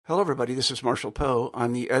Hello, everybody. This is Marshall Poe.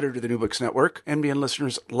 I'm the editor of the New Books Network. NBN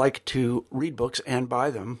listeners like to read books and buy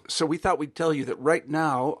them. So we thought we'd tell you that right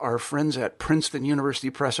now, our friends at Princeton University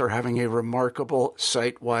Press are having a remarkable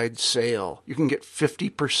site-wide sale. You can get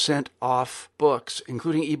 50% off books,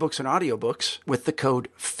 including ebooks and audiobooks, with the code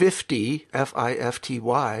 50,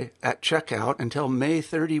 F-I-F-T-Y, at checkout until May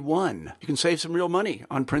 31. You can save some real money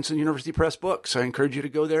on Princeton University Press books. I encourage you to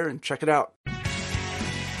go there and check it out.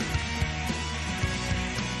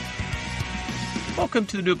 Welcome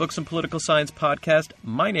to the New Books in Political Science podcast.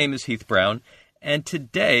 My name is Heath Brown, and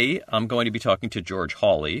today I'm going to be talking to George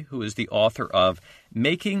Hawley, who is the author of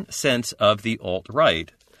Making Sense of the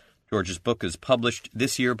Alt-Right. George's book is published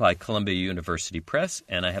this year by Columbia University Press,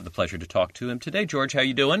 and I have the pleasure to talk to him today. George, how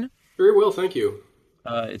you doing? Very well, thank you.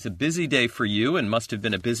 It's a busy day for you and must have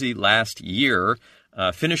been a busy last year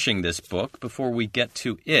finishing this book. Before we get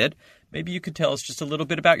to it, maybe you could tell us just a little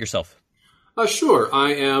bit about yourself. Sure.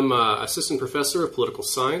 I am assistant professor of political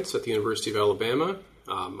science at the University of Alabama.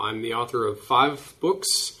 I'm the author of 5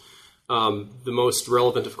 books. The most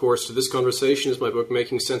relevant, of course, to this conversation is my book,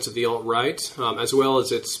 Making Sense of the Alt-Right, as well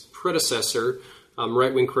as its predecessor,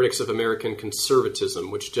 Right-Wing Critics of American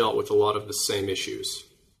Conservatism, which dealt with a lot of the same issues.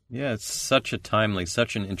 Yeah, it's such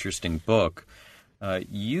an interesting book.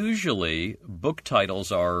 Usually, book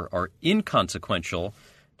titles are inconsequential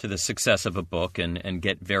to the success of a book and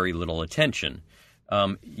get very little attention.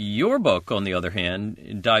 Your book, on the other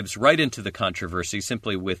hand, dives right into the controversy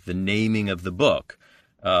simply with the naming of the book.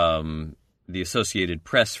 The Associated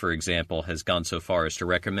Press, for example, has gone so far as to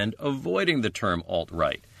recommend avoiding the term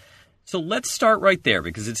alt-right. So let's start right there,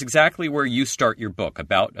 because it's exactly where you start your book,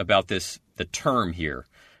 about the term here.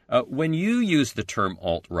 When you use the term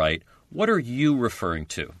alt-right, what are you referring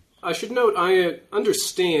to? I should note I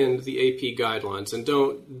understand the AP guidelines and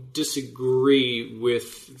don't disagree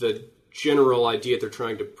with the general idea they're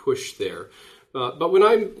trying to push there. But when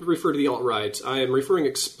I refer to the alt-right, I am referring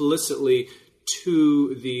explicitly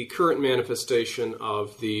to the current manifestation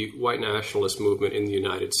of the white nationalist movement in the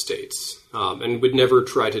United States, and would never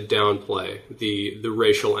try to downplay the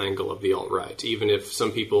racial angle of the alt-right, even if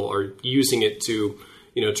some people are using it to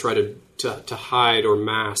try to hide or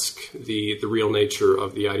mask the real nature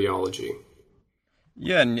of the ideology.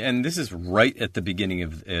 Yeah, and this is right at the beginning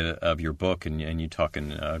of your book, and you talk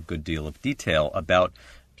in a good deal of detail about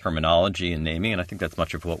terminology and naming, and I think that's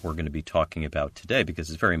much of what we're going to be talking about today because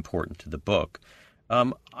it's very important to the book.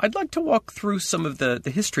 I'd like to walk through some of the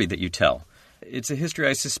history that you tell. It's a history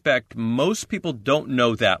I suspect most people don't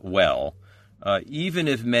know that well. Even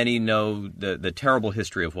if many know the terrible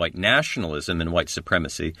history of white nationalism and white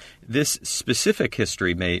supremacy, this specific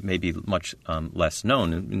history may be much less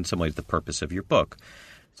known, in some ways the purpose of your book.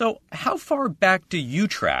 So how far back do you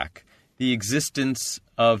track the existence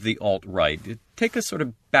of the alt-right? Take us sort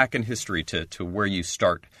of back in history to where you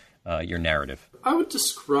start your narrative. I would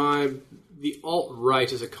describe the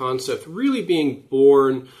alt-right as a concept really being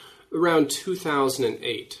born around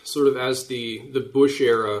 2008, sort of as the Bush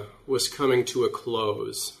era was coming to a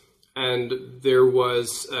close. And there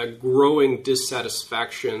was a growing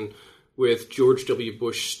dissatisfaction with George W.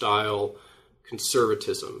 Bush-style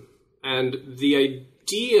conservatism. And the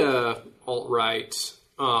idea alt-right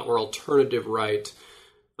or alternative right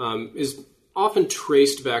is often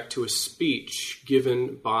traced back to a speech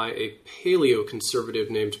given by a paleoconservative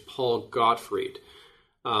named Paul Gottfried.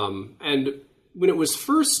 And when it was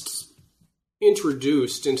first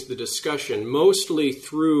introduced into the discussion, mostly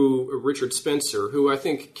through Richard Spencer, who I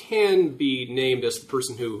think can be named as the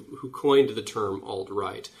person who coined the term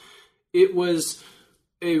alt-right, it was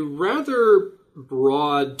a rather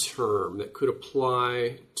broad term that could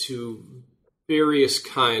apply to various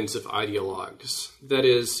kinds of ideologues. That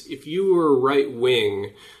is, if you were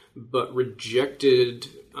right-wing but rejected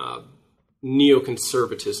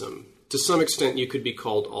neoconservatism, to some extent, you could be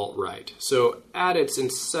called alt-right. So at its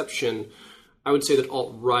inception, I would say that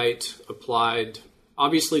alt-right applied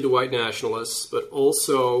obviously to white nationalists, but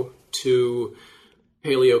also to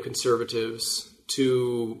paleoconservatives,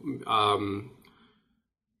 to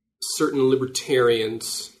certain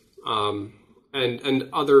libertarians, and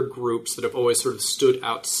other groups that have always sort of stood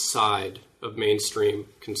outside of mainstream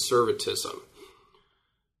conservatism.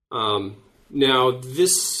 Now,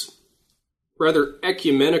 this rather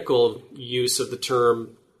ecumenical use of the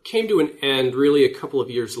term came to an end really a couple of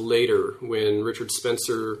years later when Richard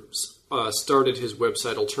Spencer started his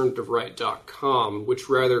website alternativeright.com, which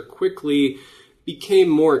rather quickly became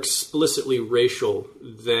more explicitly racial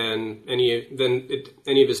than any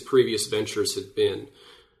of his previous ventures had been.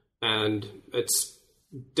 And it's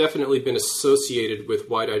definitely been associated with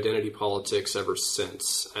white identity politics ever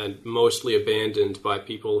since, and mostly abandoned by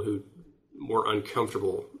people who were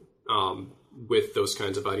uncomfortable with those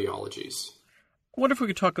kinds of ideologies. I wonder if we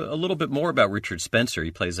could talk a little bit more about Richard Spencer.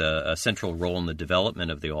 He plays a central role in the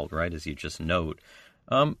development of the alt-right, as you just note.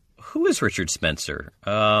 Who is Richard Spencer?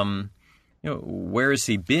 Where has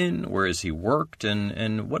he been? Where has he worked?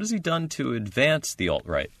 And what has he done to advance the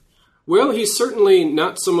alt-right? Well, he's certainly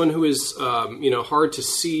not someone who is, hard to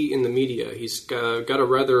see in the media. He's got a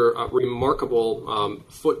rather remarkable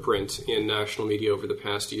footprint in national media over the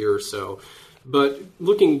past year or so. But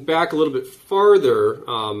looking back a little bit farther,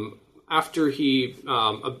 after he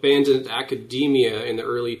abandoned academia in the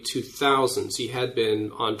early 2000s, he had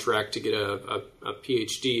been on track to get a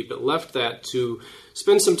PhD, but left that to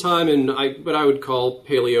spend some time in what I would call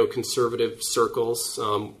paleo-conservative circles.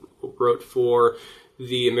 Wrote for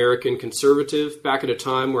the American Conservative back at a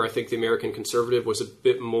time where I think the American Conservative was a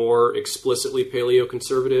bit more explicitly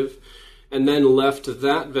paleo-conservative, and then left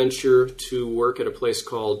that venture to work at a place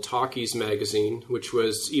called Talkies Magazine, which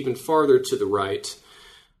was even farther to the right.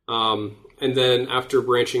 And then after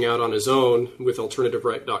branching out on his own with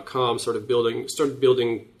AlternativeRight.com, started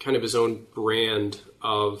building kind of his own brand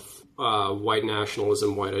of white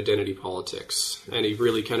nationalism, white identity politics. And he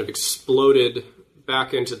really kind of exploded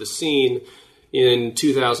back into the scene in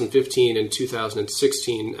 2015 and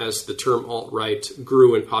 2016 as the term alt-right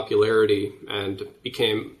grew in popularity and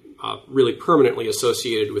became really permanently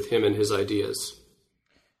associated with him and his ideas.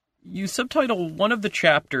 You subtitle one of the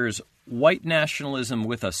chapters, White Nationalism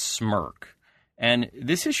with a Smirk. And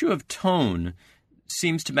this issue of tone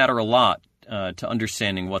seems to matter a lot to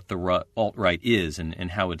understanding what the alt-right is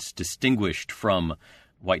and how it's distinguished from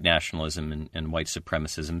white nationalism and white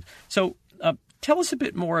supremacism. So tell us a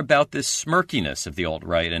bit more about this smirkiness of the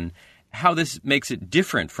alt-right and how this makes it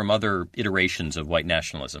different from other iterations of white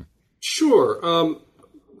nationalism. Sure.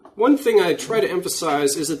 One thing I try to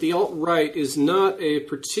emphasize is that the alt-right is not a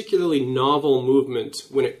particularly novel movement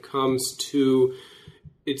when it comes to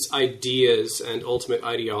its ideas and ultimate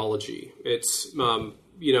ideology. Its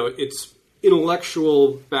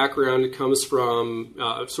intellectual background comes from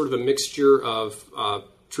sort of a mixture of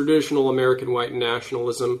traditional American white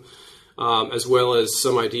nationalism, as well as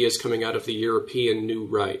some ideas coming out of the European New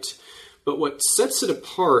Right. But what sets it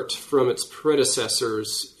apart from its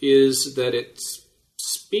predecessors is that it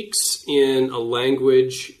speaks in a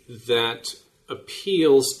language that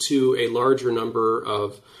appeals to a larger number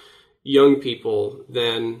of young people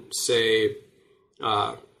than, say,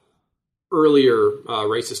 earlier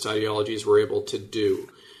racist ideologies were able to do.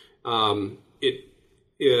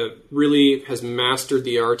 It really has mastered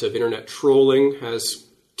the art of internet trolling, has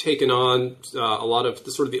taken on a lot of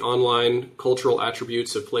the online cultural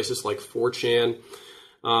attributes of places like 4chan,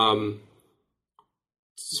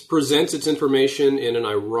 presents its information in an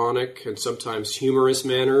ironic and sometimes humorous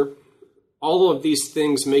manner. All of these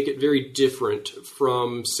things make it very different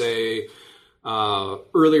from, say,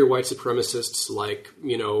 earlier white supremacists like,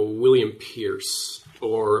 William Pierce,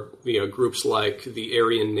 or, groups like the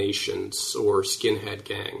Aryan Nations or skinhead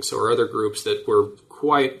gangs, or other groups that were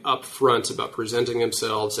quite upfront about presenting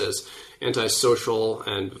themselves as antisocial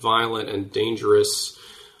and violent and dangerous,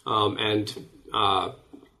 and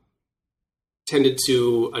tended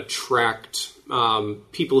to attract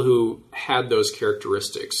people who had those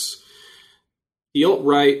characteristics. The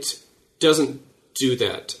alt-right doesn't do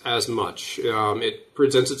that as much. It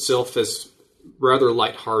presents itself as rather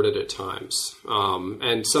lighthearted at times.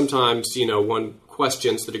 And sometimes, one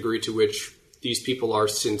questions the degree to which these people are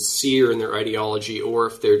sincere in their ideology or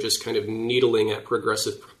if they're just kind of needling at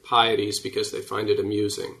progressive pieties because they find it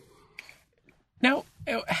amusing. Now,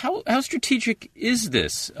 how strategic is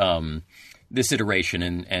this this iteration,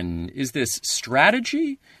 and is this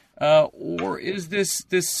strategy, or is this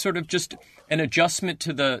sort of just an adjustment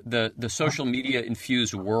to the social media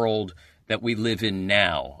infused world that we live in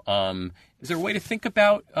now? Is there a way to think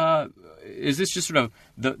about, is this just sort of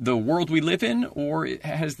the world we live in, or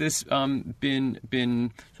has this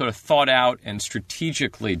been sort of thought out and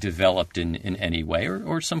strategically developed in any way,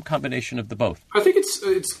 or some combination of the both? I think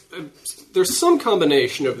there's some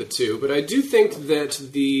combination of the two, but I do think that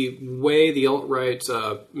the way the alt-right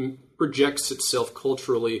projects itself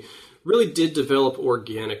culturally really did develop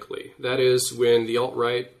organically. That is, when the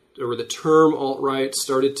alt-right, or the term alt-right,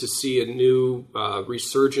 started to see a new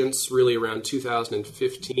resurgence really around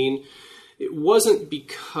 2015. It wasn't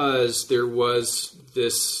because there was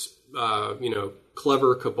this,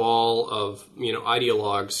 clever cabal of,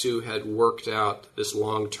 ideologues who had worked out this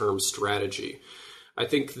long-term strategy. I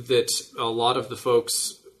think that a lot of the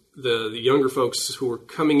folks the younger folks who were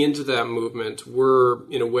coming into that movement were,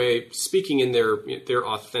 in a way, speaking in their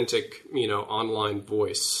authentic, online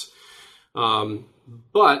voice.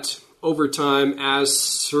 But over time, as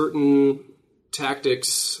certain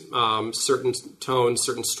tactics, certain tones,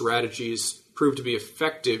 certain strategies proved to be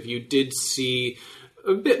effective, you did see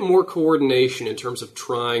a bit more coordination in terms of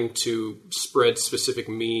trying to spread specific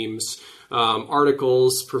memes,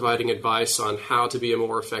 articles providing advice on how to be a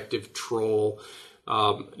more effective troll,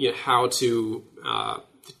 how to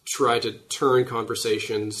try to turn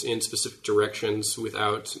conversations in specific directions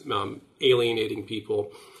without alienating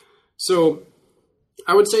people. So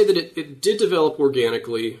I would say that it did develop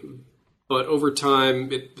organically, but over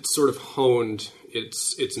time it sort of honed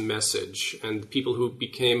its message, and the people who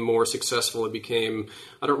became more successful, it became,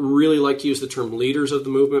 I don't really like to use the term leaders of the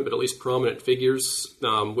movement, but at least prominent figures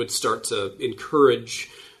would start to encourage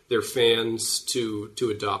their fans to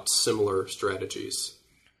adopt similar strategies.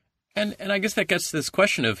 And I guess that gets to this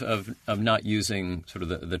question of not using sort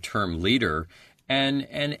of the term leader and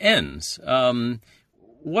ends.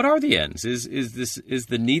 What are the ends? Is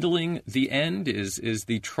the needling the end? Is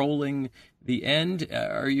the trolling the end?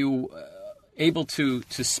 Are you able to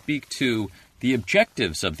speak to the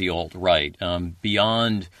objectives of the alt-right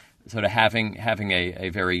beyond sort of having a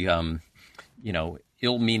very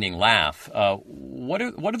ill-meaning laugh? What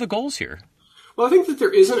are the goals here? Well, I think that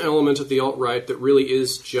there is an element of the alt-right that really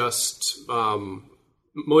is just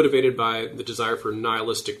motivated by the desire for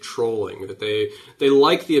nihilistic trolling, that they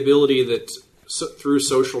like the ability that through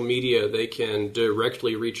social media they can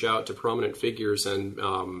directly reach out to prominent figures and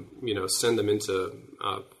send them into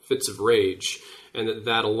fits of rage, and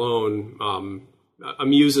that alone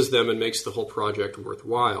amuses them and makes the whole project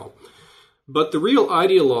worthwhile. But the real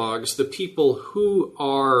ideologues, the people who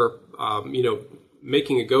are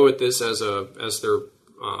making a go at this as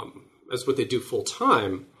what they do full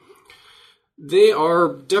time, they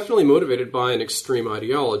are definitely motivated by an extreme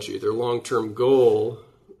ideology. Their long-term goal,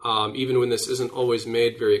 even when this isn't always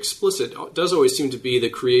made very explicit, does always seem to be the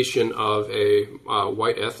creation of a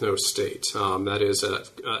white ethno-state. That is,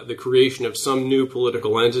 the creation of some new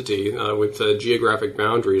political entity with geographic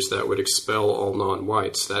boundaries that would expel all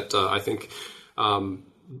non-whites. That, I think,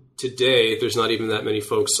 today, there's not even that many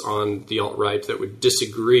folks on the alt-right that would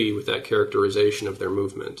disagree with that characterization of their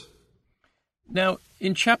movement. Now,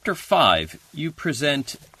 in Chapter 5, you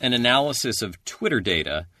present an analysis of Twitter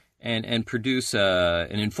data and produce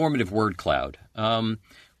an informative word cloud.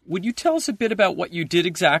 Would you tell us a bit about what you did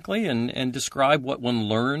exactly and describe what one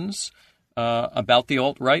learns about the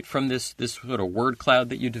alt-right from this sort of word cloud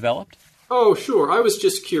that you developed? Oh, sure. I was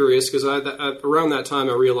just curious because around that time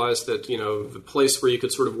I realized that, the place where you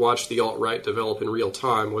could sort of watch the alt-right develop in real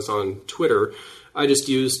time was on Twitter. I just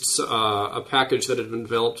used a package that had been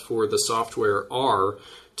developed for the software R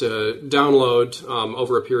to download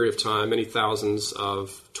over a period of time many thousands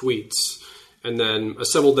of tweets, and then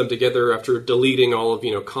assembled them together after deleting all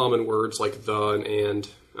of common words like the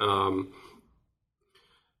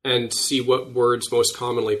and see what words most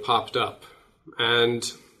commonly popped up.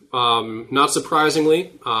 And not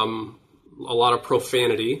surprisingly, a lot of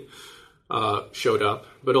profanity showed up,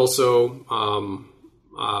 but also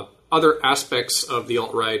other aspects of the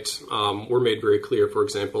alt-right were made very clear. For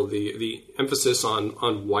example, the emphasis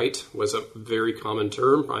on white was a very common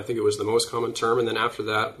term. I think it was the most common term. And then after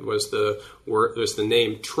that was the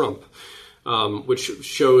name Trump, which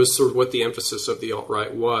shows sort of what the emphasis of the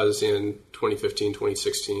alt-right was in 2015,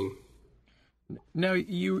 2016. Now,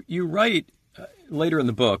 you write later in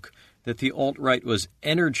the book that the alt-right was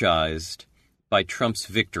energized by Trump's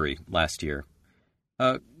victory last year.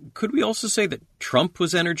 Could we also say that Trump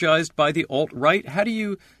was energized by the alt-right? How do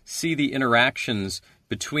you see the interactions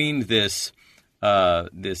between this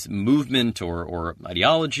movement or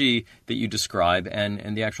ideology that you describe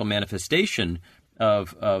and the actual manifestation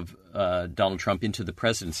of Donald Trump into the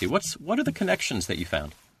presidency? What are the connections that you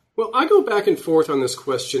found? Well, I go back and forth on this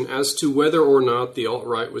question as to whether or not the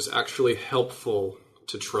alt-right was actually helpful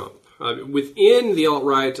to Trump. Within the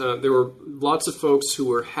alt-right, there were lots of folks who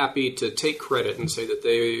were happy to take credit and say that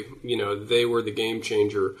they were the game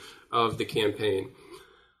changer of the campaign.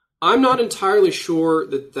 I'm not entirely sure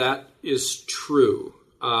that is true.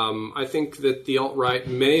 I think that the alt-right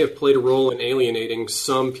may have played a role in alienating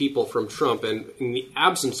some people from Trump, and in the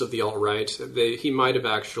absence of the alt-right, he might have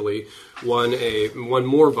actually won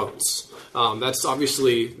more votes. That's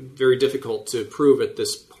obviously very difficult to prove at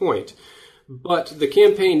this point. But the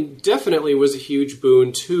campaign definitely was a huge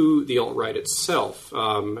boon to the alt-right itself.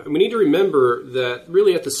 We need to remember that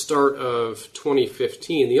really at the start of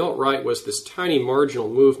 2015, the alt-right was this tiny marginal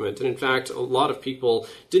movement. And in fact, a lot of people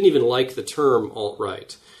didn't even like the term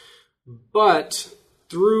alt-right. But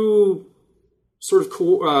through sort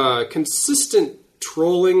of consistent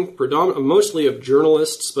trolling, mostly of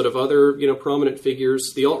journalists, but of other prominent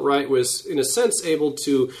figures, the alt-right was, in a sense, able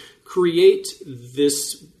to create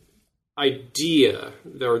this idea,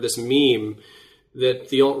 or this meme, that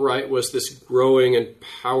the alt-right was this growing and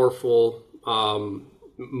powerful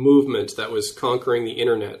movement that was conquering the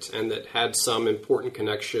internet and that had some important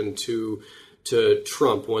connection to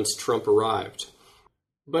Trump once Trump arrived.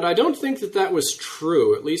 But I don't think that was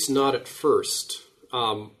true, at least not at first.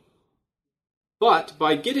 But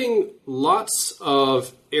by getting lots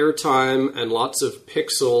of airtime and lots of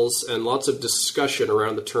pixels and lots of discussion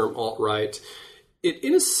around the term alt-right, it,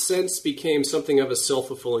 in a sense, became something of a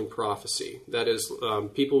self-fulfilling prophecy. That is,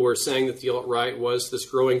 people were saying that the alt-right was this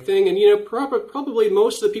growing thing, and probably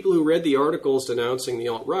most of the people who read the articles denouncing the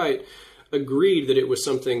alt-right agreed that it was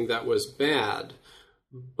something that was bad.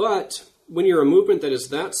 But when you're a movement that is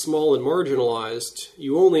that small and marginalized,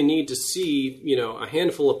 you only need to see, a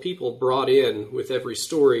handful of people brought in with every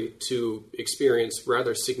story to experience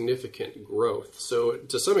rather significant growth. So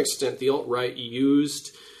to some extent, the alt-right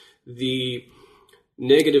used the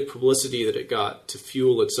negative publicity that it got to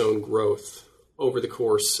fuel its own growth over the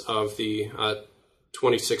course of the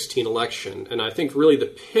 2016 election. And I think really the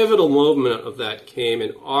pivotal moment of that came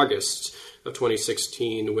in August of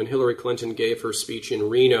 2016 when Hillary Clinton gave her speech in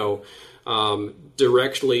Reno,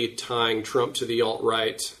 directly tying Trump to the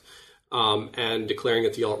alt-right and declaring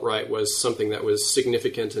that the alt-right was something that was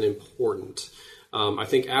significant and important. I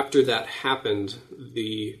think after that happened,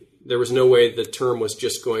 there was no way the term was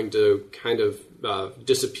just going to kind of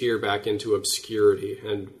disappear back into obscurity,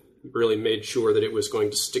 and really made sure that it was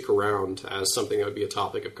going to stick around as something that would be a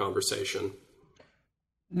topic of conversation.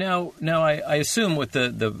 Now, I assume with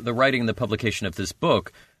the writing and the publication of this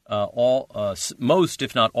book, most,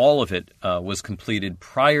 if not all of it, was completed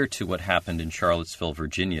prior to what happened in Charlottesville,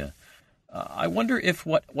 Virginia. I wonder if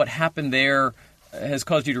what happened there has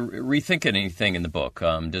caused you to rethink anything in the book.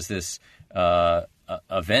 Does this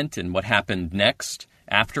event and what happened next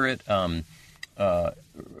after it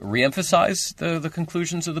reemphasize the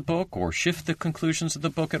conclusions of the book or shift the conclusions of the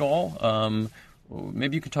book at all?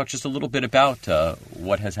 Maybe you could talk just a little bit about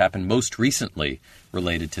what has happened most recently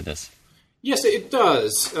related to this. Yes, it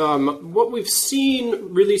does. What we've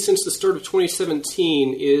seen really since the start of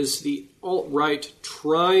 2017 is the alt-right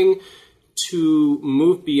trying to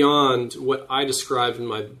move beyond what I described in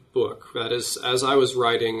my book. That is, as I was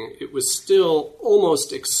writing, it was still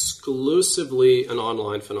almost exclusively an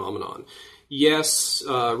online phenomenon. Yes,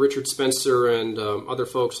 Richard Spencer and other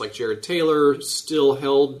folks like Jared Taylor still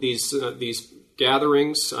held these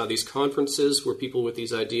gatherings, these conferences where people with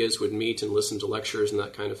these ideas would meet and listen to lectures and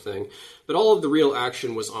that kind of thing. But all of the real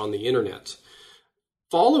action was on the internet.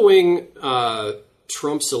 Following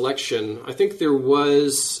Trump's election, I think there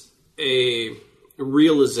was a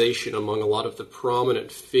realization among a lot of the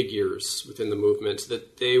prominent figures within the movement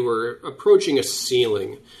that they were approaching a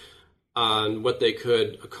ceiling on what they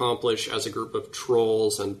could accomplish as a group of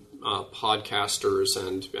trolls and podcasters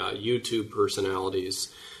and YouTube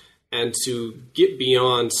personalities. And to get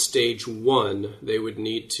beyond stage one, they would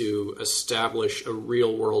need to establish a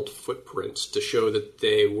real-world footprint to show that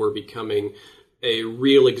they were becoming a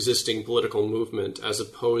real existing political movement as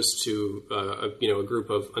opposed to a group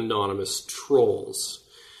of anonymous trolls.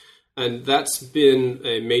 And that's been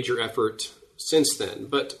a major effort since then.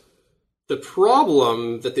 But the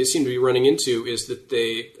problem that they seem to be running into is that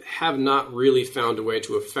they have not really found a way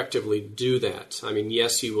to effectively do that. I mean,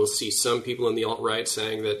 yes, you will see some people in the alt-right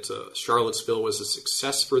saying that Charlottesville was a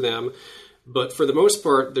success for them, but for the most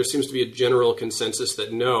part, there seems to be a general consensus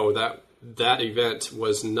that no, that event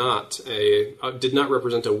was did not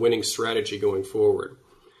represent a winning strategy going forward.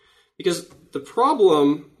 Because the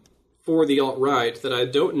problem for the alt-right that I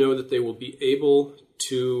don't know that they will be able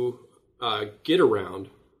to get around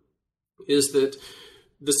is that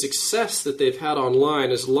the success that they've had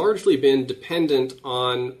online has largely been dependent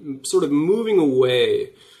on sort of moving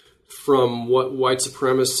away from what white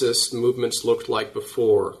supremacist movements looked like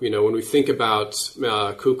before. You know, when we think about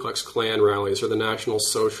Ku Klux Klan rallies or the National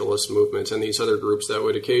Socialist movement and these other groups that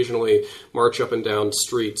would occasionally march up and down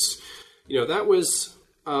streets, you know, that was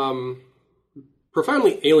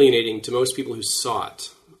profoundly alienating to most people who saw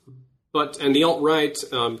it. And the alt-right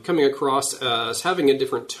coming across as having a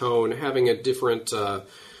different tone, having a different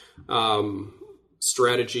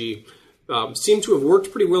strategy, seemed to have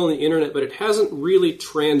worked pretty well on the internet, but it hasn't really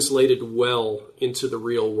translated well into the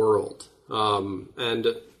real world. So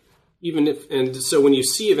when you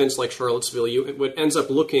see events like Charlottesville, it ends up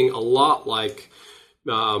looking a lot like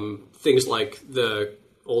things like the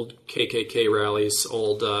old KKK rallies,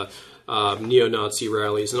 old neo-Nazi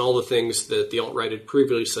rallies, and all the things that the alt-right had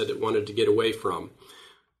previously said it wanted to get away from.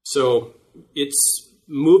 So its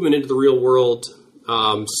movement into the real world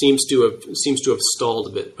seems to have stalled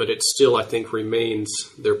a bit, but it still, I think, remains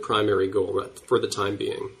their primary goal for the time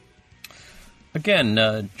being.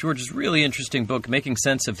 Again, George's really interesting book, Making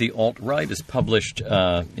Sense of the Alt-Right, is published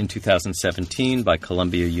in 2017 by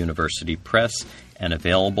Columbia University Press and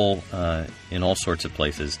available in all sorts of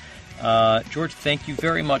places. George, thank you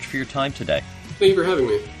very much for your time today. Thank you for having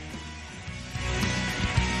me.